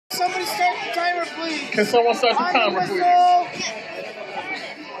somebody start the timer, please? Can someone start the timer, please?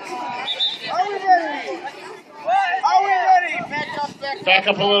 Are we ready? Are we ready? Back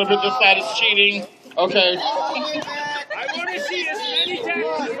up a little bit. This side is cheating. Okay. I want to see as many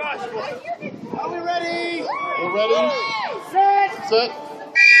tackles as possible. Are we ready? We're ready? Set.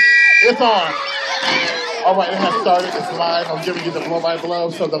 It's on. All right, it has started. It's live. I'm giving you the blow-by-blow.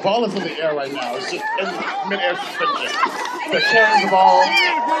 So the ball is in the air right now. It's just in mid-air suspension. They're carrying the ball.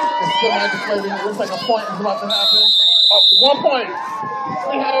 It's still agitating. It looks like a point is about to happen. Oh, 1 point.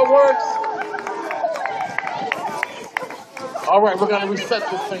 See how it works? All right, we're going to reset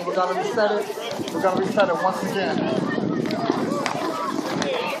this thing. We're going to reset it. We're going to reset it once again.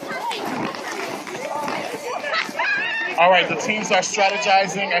 All right, the teams are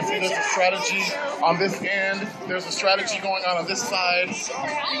strategizing. I see there's a strategy on this end. There's a strategy going on this side.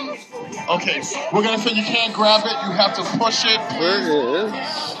 Okay, we're going to say you can't grab it. You have to push it.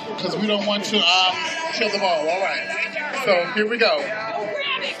 Because we don't want to kill the ball. All right. So here we go.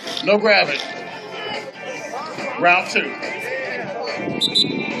 No grabbing. Round 2.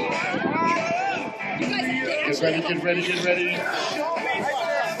 Get ready, get ready, get ready.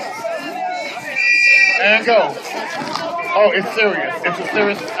 And go. Oh, it's serious. It's a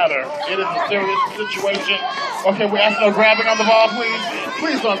serious matter. It is a serious situation. Okay, we ask no grabbing on the ball, please.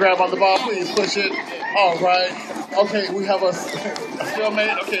 Please don't grab on the ball. Please push it. All right. Okay, we have a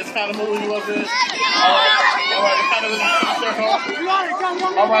stalemate. Okay, it's kind of moving a little bit. All right. It's kind of in a circle.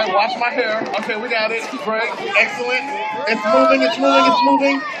 All right, watch my hair. Okay, we got it. Great. Excellent. It's moving. It's moving. It's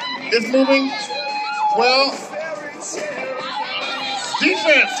moving. It's moving. Well,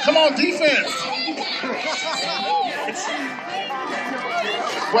 defense. Come on, defense.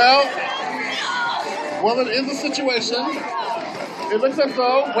 Well, it is a situation. It looks as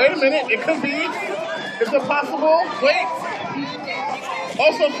though, wait a minute, it could be. Is it possible? Wait.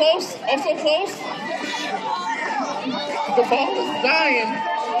 Also close. Also close. The ball is dying.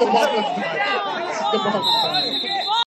 The ball is dying. The ball is dying.